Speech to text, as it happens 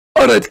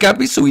Alright,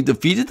 Cappy, so we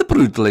defeated the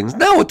Brutalings.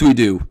 Now what do we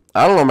do?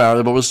 I don't know,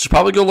 Mario, but we should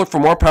probably go look for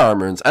more power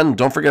moons. And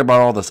don't forget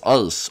about all this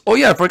ice. Oh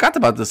yeah, I forgot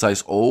about this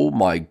ice. Oh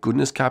my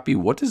goodness, Cappy,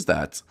 what is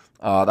that?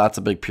 That's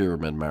a big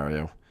pyramid,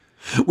 Mario.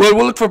 Well,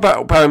 we'll look for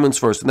power moons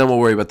first, and then we'll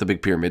worry about the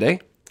big pyramid, eh?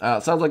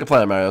 Sounds like a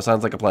plan, Mario.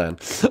 Sounds like a plan.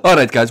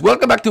 Alright, guys.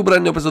 Welcome back to a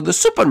brand new episode of the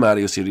Super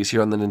Mario series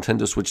here on the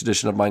Nintendo Switch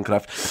edition of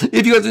Minecraft.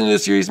 If you guys are new to the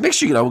series, make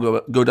sure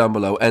you go down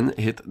below and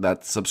hit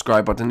that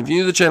subscribe button. If you're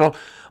new to the channel,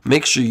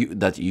 make sure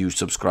that you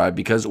subscribe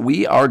because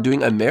we are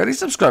doing a merry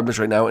subscribers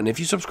right now. And if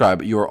you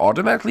subscribe, you are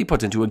automatically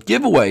put into a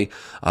giveaway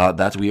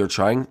that we are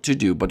trying to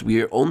do. But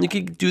we only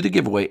can do the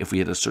giveaway if we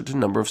hit a certain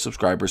number of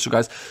subscribers. So,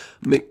 guys,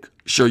 make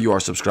sure you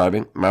are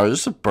subscribing. Mario,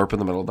 just a burp in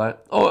the middle of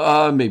that.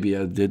 Oh, maybe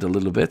I did a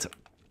little bit.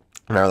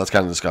 No, that's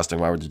kind of disgusting.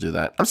 Why would you do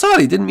that? I'm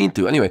sorry, didn't mean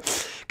to. Anyway,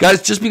 guys,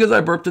 just because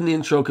I burped in the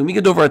intro, can we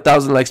get over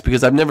 1,000 likes?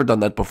 Because I've never done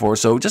that before.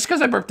 So just because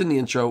I burped in the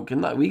intro,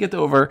 can we get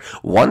over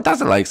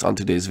 1,000 likes on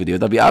today's video?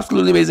 That'd be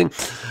absolutely amazing.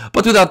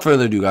 But without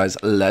further ado, guys,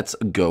 let's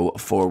go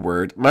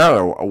forward.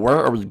 Mario, where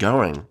are we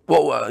going?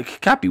 Well,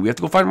 Cappy, we have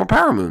to go find more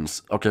power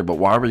moons. Okay, but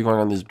why are we going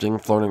on these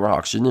big floating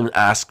rocks? You didn't even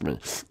ask me.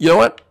 You know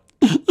what?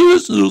 You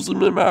just use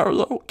me,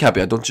 Mario.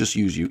 Cappy, I don't just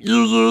use you.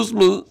 You use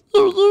me.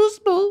 You use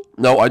me.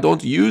 No, I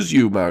don't use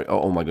you, Mario.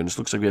 Oh my goodness.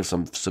 Looks like we have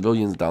some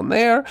civilians down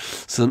there.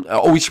 Some.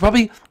 We should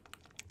probably,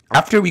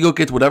 after we go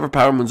get whatever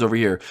power moon's over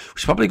here, we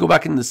should probably go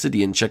back in the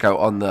city and check out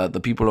on the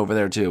people over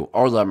there too.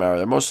 Or that,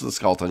 Mario. Most of the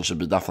skeletons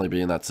should definitely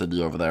be in that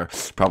city over there.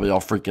 Probably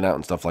all freaking out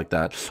and stuff like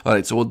that.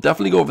 Alright, so we'll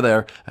definitely go over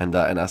there and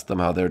ask them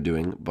how they're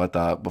doing.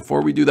 But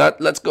before we do that,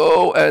 let's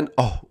go and...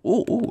 Oh,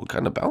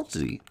 kind of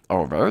bouncy.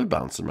 Oh, very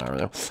bouncy,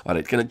 Mario.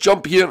 Alright, gonna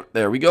jump here.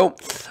 There we go.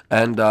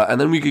 And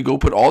then we could go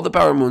put all the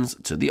power moons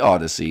to the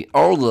Odyssey.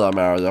 Oh,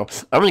 Mario.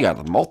 And we got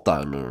the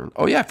multi-moon.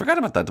 Oh, yeah, I forgot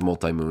about that, the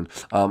multi-moon.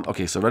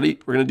 Okay, so ready?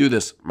 We're gonna do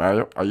this.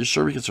 Mario, are you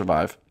sure we can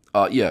survive?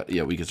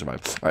 Yeah, we can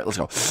survive. Alright, let's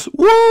go.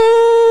 Woo!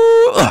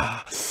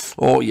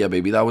 Oh, yeah,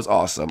 baby, that was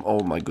awesome. Oh,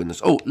 my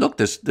goodness. Oh, look,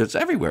 there's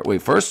everywhere.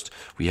 Wait, first,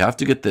 we have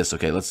to get this.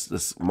 Okay,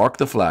 let's mark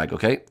the flag,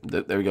 okay?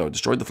 There we go.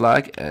 Destroy the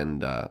flag,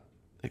 and...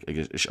 I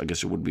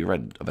guess it would be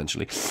red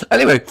eventually.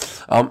 Anyway,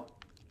 so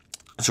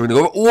we're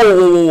gonna go.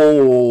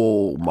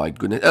 Oh my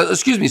goodness!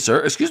 Excuse me, sir.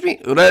 Excuse me,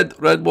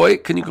 red boy.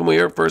 Can you come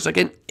here for a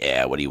second?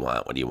 Yeah. What do you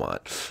want? What do you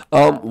want?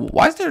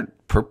 Why is there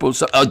purple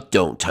stuff? Oh,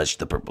 don't touch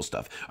the purple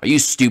stuff. Are you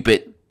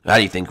stupid? How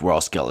do you think we're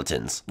all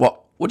skeletons?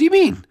 What do you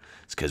mean?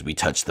 It's because we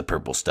touched the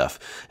purple stuff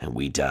and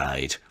we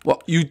died.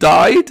 What? You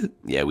died?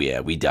 Yeah,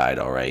 we died,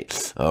 all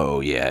right.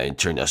 Oh, yeah, it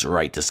turned us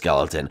right to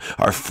skeleton.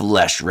 Our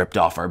flesh ripped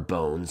off our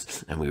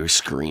bones, and we were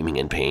screaming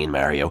in pain,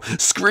 Mario.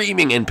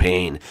 Screaming in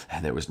pain,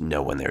 and there was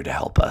no one there to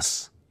help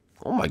us.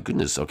 Oh, my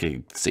goodness.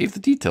 Okay, save the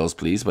details,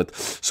 please. But,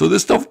 so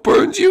this stuff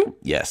burns you?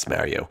 Yes,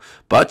 Mario.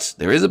 But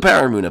there is a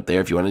power moon up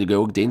there if you wanted to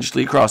go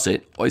dangerously across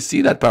it. Oh, I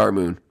see that power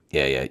moon.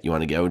 Yeah, you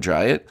want to go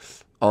try it?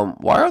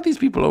 Why are these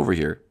people over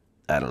here?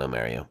 I don't know,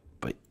 Mario.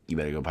 You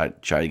better go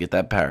try to get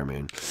that power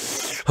moon.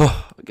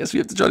 Oh, I guess we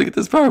have to try to get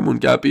this power moon,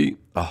 Cappy.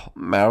 Oh,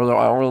 Mario,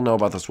 I don't really know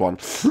about this one.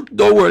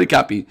 Don't worry,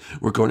 Cappy.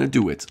 We're going to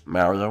do it,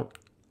 Mario.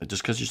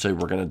 Just because you say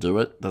we're going to do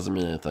it doesn't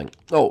mean anything.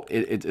 Oh,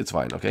 it's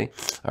fine, okay?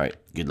 All right,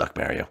 good luck,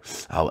 Mario.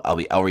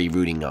 I'll be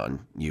rooting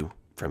on you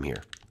from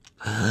here.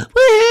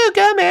 Woohoo,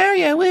 go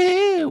Mario,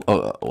 woohoo.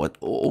 Oh, what?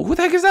 Oh, who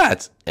the heck is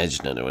that? I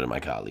just don't know one of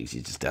my colleagues.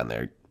 He's just down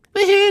there.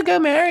 Woohoo, go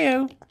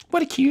Mario.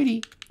 What a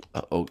cutie.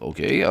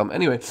 Okay,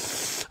 anyway.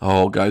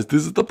 Oh, guys,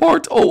 this is the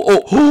part. I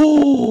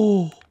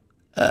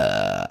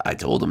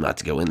told him not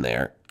to go in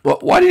there. Well,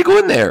 why did he go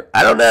in there?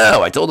 I don't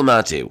know. I told him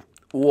not to.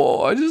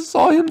 Whoa, I just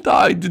saw him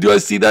die. Did you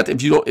guys see that?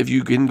 If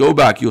you can go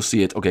back, you'll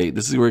see it. Okay,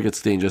 this is where it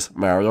gets dangerous.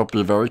 Mario,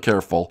 be very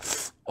careful.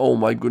 Oh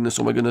my goodness,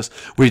 oh my goodness.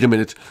 Wait a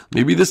minute.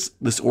 Maybe this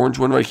orange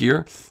one right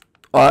here.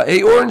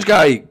 Hey, orange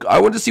guy,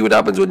 I want to see what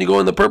happens when you go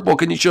in the purple.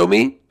 Can you show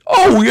me?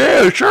 Oh,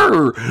 yeah,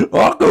 sure.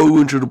 I'll go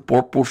into the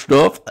purple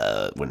stuff.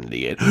 What an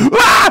idiot.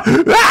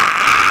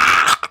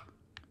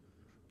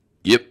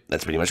 Yep,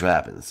 that's pretty much what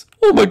happens.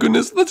 Oh, my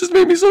goodness. That just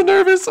made me so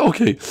nervous.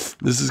 Okay,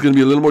 this is going to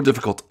be a little more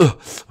difficult.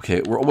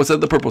 Okay, we're almost at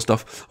the purple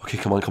stuff. Okay,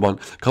 come on.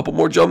 Couple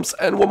more jumps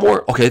and one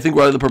more. Okay, I think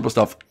we're out of the purple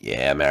stuff.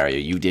 Yeah, Mario,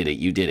 you did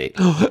it.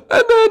 And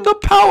then the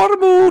power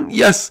moon.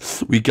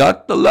 Yes, we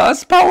got the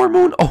last power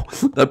moon. Oh,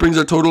 that brings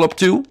our total up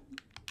to...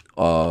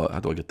 how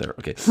do I get there?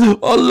 Okay.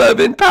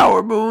 11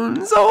 power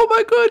moons. Oh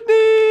my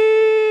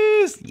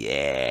goodness.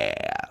 Yeah.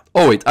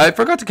 Oh wait, I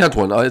forgot to count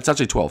one. It's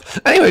actually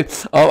 12. Anyway,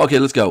 okay,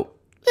 let's go.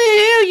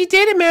 Woohoo, you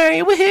did it,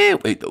 Mario.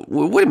 Woohoo.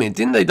 Wait a minute.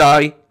 Didn't they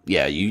die?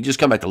 Yeah, you just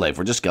come back to life.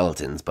 We're just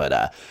skeletons.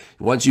 But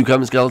once you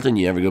become a skeleton,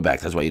 you never go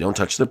back. That's why you don't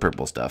touch the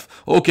purple stuff.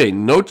 Okay,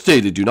 note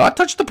stated. Do not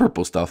touch the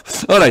purple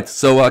stuff. All right,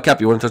 so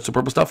Cappy, you want to touch the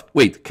purple stuff?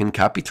 Wait, can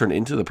Cappy turn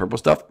into the purple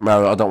stuff?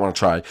 Mario, I don't want to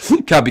try.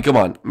 Cappy, come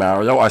on.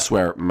 Mario, I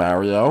swear.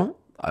 Mario.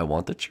 I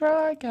want to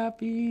try,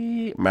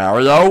 Cappy.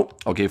 Mario?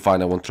 Okay,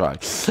 fine, I won't try.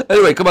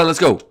 Anyway, come on, let's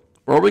go.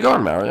 Where are we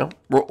going, Mario?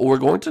 We're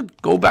going to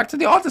go back to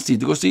the Odyssey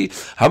to go see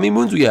how many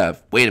moons we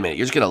have. Wait a minute,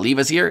 you're just going to leave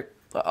us here?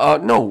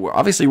 No,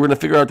 obviously we're going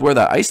to figure out where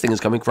that ice thing is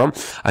coming from.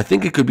 I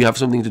think it could have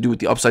something to do with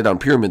the upside down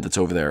pyramid that's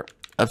over there.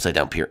 Upside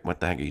down pyramid. What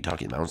the heck are you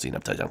talking about? I don't see an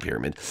upside down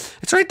pyramid.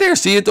 It's right there.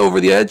 See it over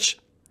the edge?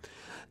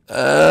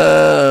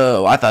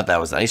 Oh, I thought that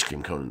was an ice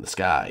cream cone in the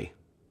sky.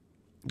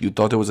 You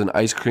thought it was an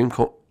ice cream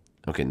cone?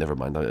 Okay, never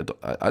mind.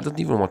 I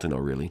don't even want to know,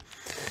 really.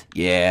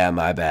 Yeah,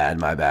 my bad,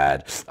 my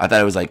bad. I thought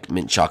it was like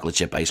mint chocolate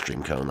chip ice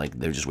cream cone. Like,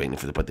 they're just waiting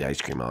for to put the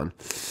ice cream on.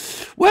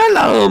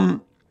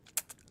 Well,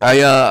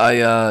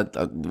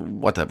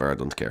 whatever, I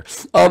don't care.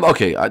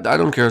 Okay, I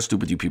don't care how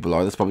stupid you people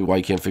are. That's probably why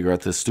you can't figure out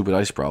this stupid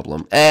ice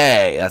problem.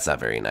 Hey, that's not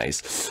very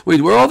nice.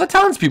 Wait, where are all the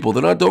townspeople?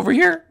 They're not over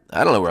here?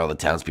 I don't know where all the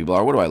townspeople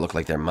are. What do I look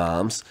like? Their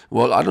moms?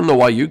 Well, I don't know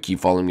why you keep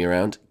following me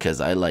around.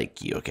 Because I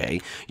like you,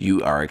 okay?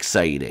 You are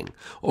exciting.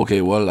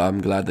 Okay, well,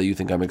 I'm glad that you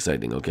think I'm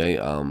exciting, okay?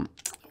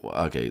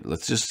 Okay,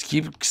 let's just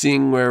keep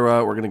seeing where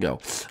we're going to go.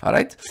 All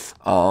right?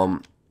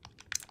 I'm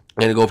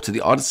going to go up to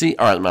the Odyssey.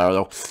 All right,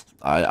 Mario.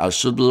 I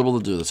should be able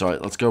to do this. All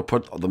right, let's go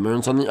put the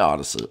moons on the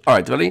Odyssey. All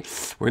right, ready?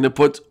 We're going to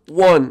put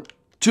 1,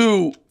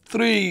 2,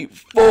 3,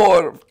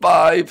 4,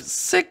 5,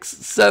 6,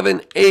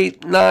 7,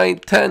 8, 9,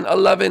 10,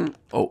 11.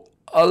 Oh,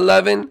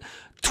 11,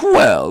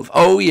 12.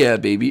 Oh, yeah,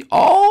 baby.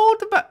 All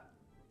the back.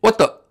 What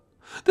the?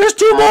 There's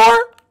 2 more?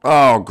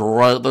 Oh,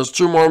 great. There's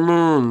 2 more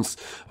moons.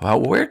 Well,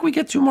 where can we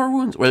get 2 more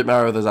moons? Wait,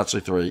 Mario, there's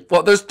actually 3.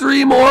 Well, there's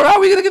 3 more. How are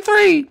we going to get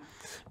 3?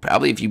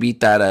 Probably if you beat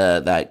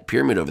that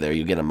pyramid over there,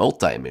 you get a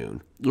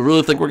multi-moon. You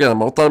really think we're getting a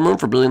multi-moon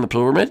for building the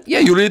pyramid? Yeah,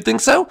 you really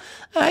think so?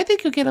 I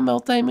think you'll get a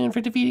multi-moon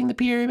for defeating the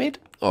pyramid.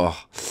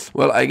 Oh,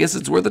 well, I guess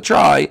it's worth a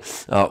try.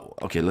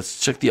 Okay, let's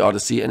check the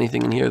Odyssey.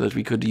 Anything in here that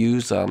we could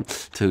use to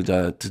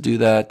do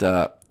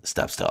that?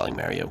 Stop stalling,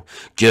 Mario.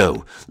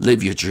 Go,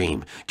 live your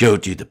dream. Go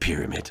do the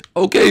pyramid.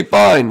 Okay,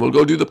 fine. We'll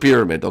go do the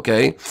pyramid,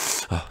 okay?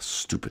 Oh,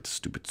 stupid.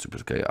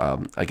 Okay,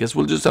 I guess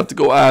we'll just have to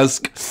go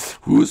ask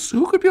who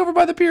could be over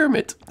by the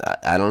pyramid.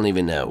 I don't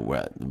even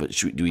know. But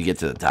do we get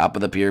to the top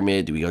of the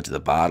pyramid? Do we go to the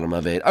bottom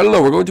of it? I don't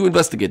know. We're going to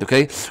investigate,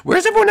 okay?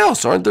 Where's everyone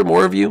else? Aren't there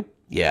more of you?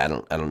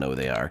 Yeah, I don't know where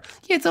they are.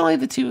 Yeah, it's only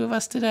the 2 of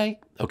us today.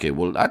 Okay,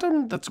 well,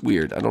 that's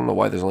weird. I don't know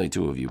why there's only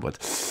 2 of you,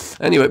 but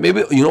anyway,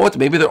 maybe, you know what?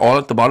 Maybe they're all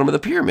at the bottom of the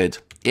pyramid.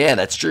 Yeah,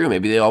 that's true.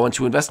 Maybe they all went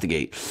to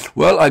investigate.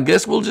 Well, I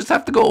guess we'll just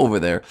have to go over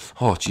there.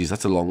 Oh, geez,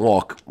 that's a long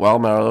walk. Well,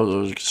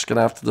 Mario, we're just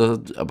gonna have to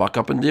buck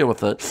up and deal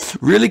with it.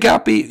 Really,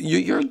 Cappy?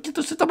 You're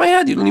just sit on my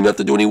head. You don't even have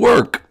to do any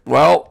work.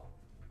 Well,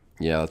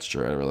 yeah, that's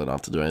true. I really don't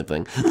have to do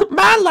anything.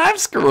 My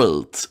life's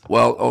great.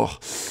 Well,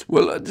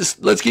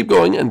 just let's keep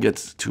going and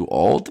get to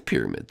all the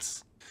pyramids.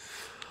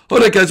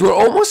 Alright, guys, we're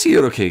almost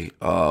here. Okay.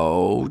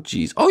 Oh,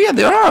 jeez. Oh, yeah,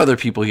 there are other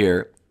people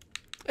here.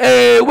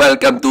 Hey,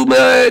 welcome to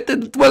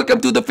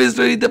the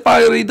fiery, the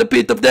fiery, the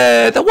pit of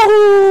death.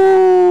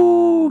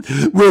 Woohoo!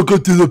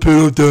 Welcome to the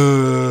pit of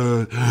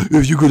death.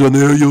 If you go down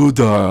there, you'll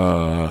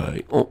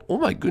die. Oh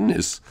my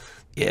goodness.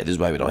 Yeah, this is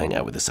why we don't hang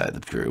out with this side of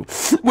the crew.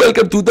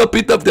 Welcome to the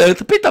pit of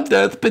death, pit of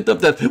death, pit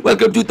of death.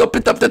 Welcome to the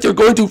pit of death. You're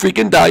going to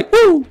freaking die.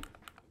 Woo!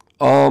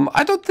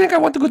 I don't think I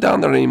want to go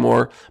down there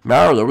anymore.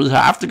 Mario, we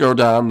have to go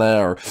down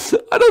there.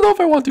 I don't know if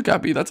I want to,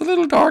 Cappy. That's a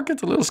little dark.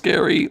 It's a little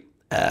scary.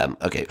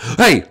 Okay.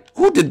 Hey,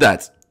 who did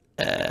that?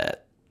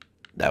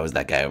 That was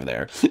that guy over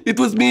there. It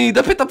was me,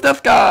 the pit of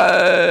death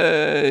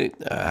guy.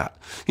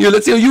 Here,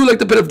 let's see how you like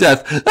the pit of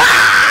death.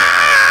 Ah!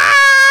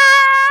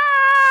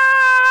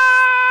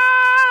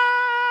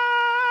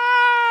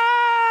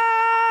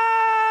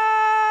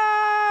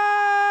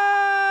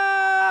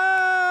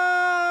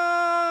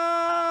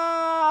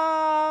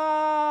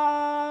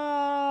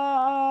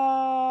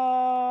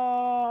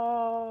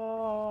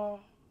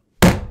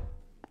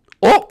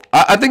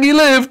 I think he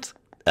lived.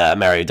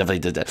 Mario definitely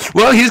did that.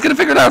 Well, he's gonna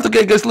figure it out.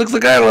 Okay, guys, looks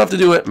like I don't have to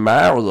do it.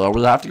 Mario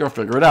will have to go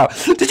figure it out.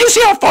 Did you see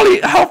how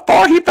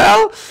far he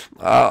fell?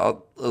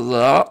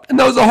 And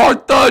that was a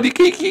hard thud.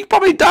 He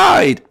probably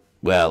died.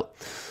 Well,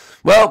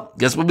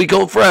 guess we'll be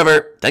cold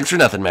forever. Thanks for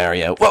nothing,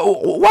 Mario.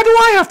 Well, why do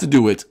I have to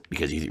do it?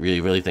 Because you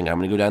really think I'm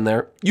gonna go down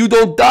there? You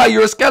don't die.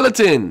 You're a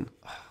skeleton.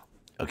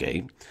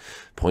 Okay,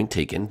 point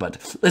taken.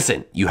 But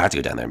listen, you have to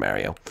go down there,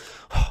 Mario.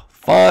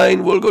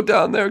 Fine, we'll go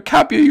down there.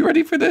 Cappy, are you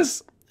ready for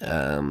this?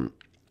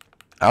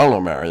 I don't know,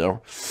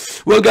 Mario.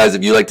 Well, guys,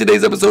 if you like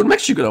today's episode, make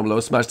sure you go down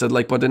below, smash that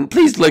like button.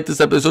 Please like this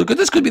episode, because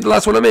this could be the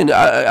last one I'm in.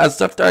 As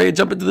after I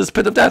jump into this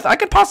pit of death, I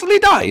could possibly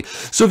die.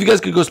 So if you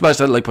guys could go smash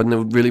that like button, it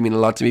would really mean a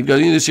lot to me. If you guys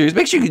are new to this series,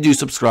 make sure you do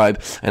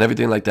subscribe and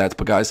everything like that.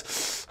 But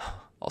guys,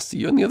 I'll see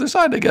you on the other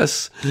side, I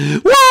guess.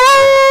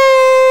 Whoa!